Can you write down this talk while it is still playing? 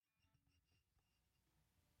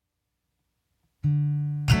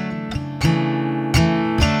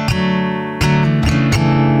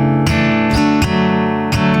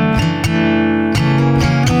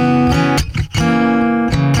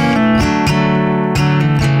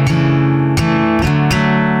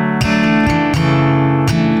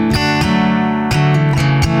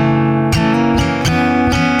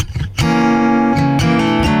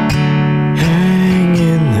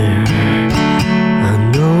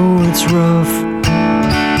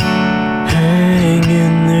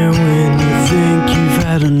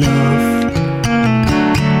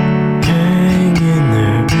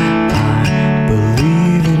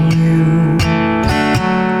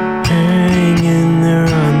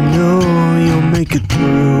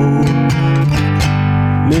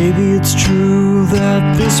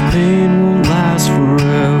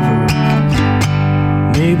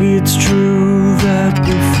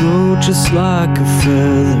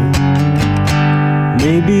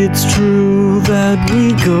Maybe it's true that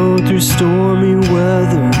we go through stormy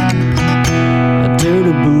weather. I dare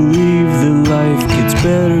to believe that life gets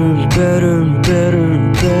better and better and better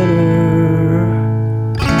and better.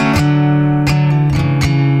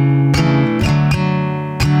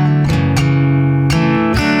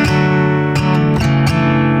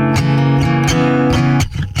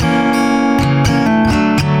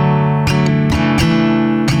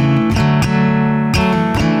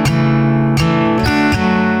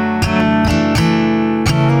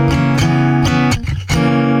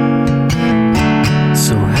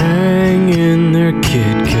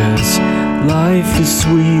 Kid, 'cause life is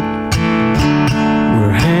sweet.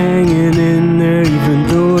 We're hanging in there even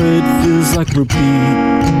though it feels like we're beat.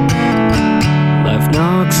 Life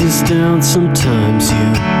knocks us down sometimes, you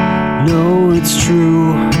know it's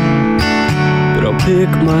true. But I'll pick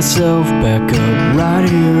myself back up right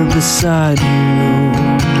here beside you.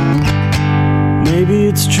 Maybe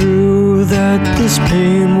it's true that this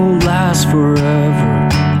pain won't last forever.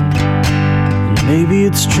 Maybe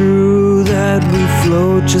it's true that we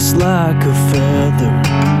float just like a feather.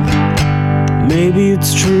 Maybe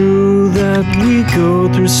it's true that we go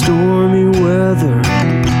through stormy weather.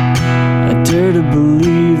 I dare to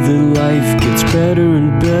believe that life gets better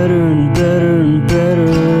and better and better and better.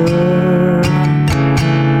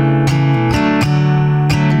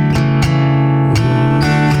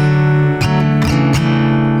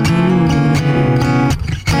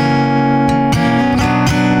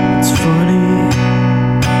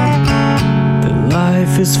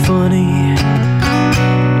 Life is funny,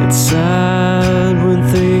 it's sad when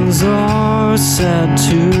things are sad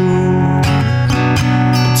too.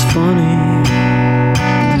 It's funny,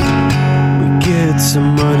 we get some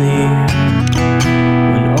money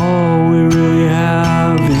when all we really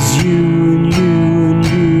have is you and you and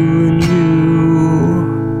you and you.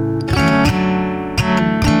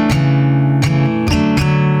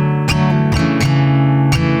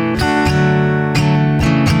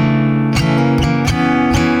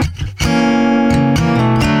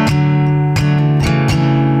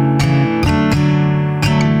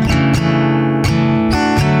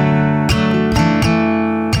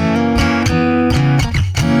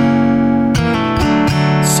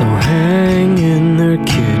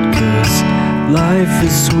 Life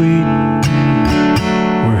is sweet.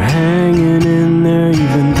 We're hanging in there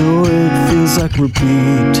even though it feels like we're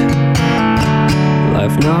beat.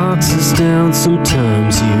 Life knocks us down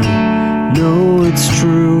sometimes, you know it's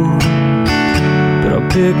true. But I'll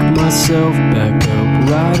pick myself back up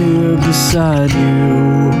right here beside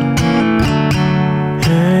you.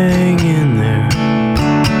 Hang in there,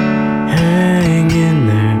 hang in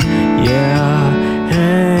there, yeah,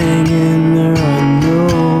 hang in there. I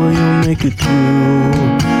know you'll make it through.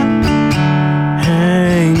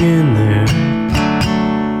 Hang in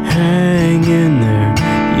there,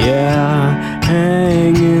 yeah, hang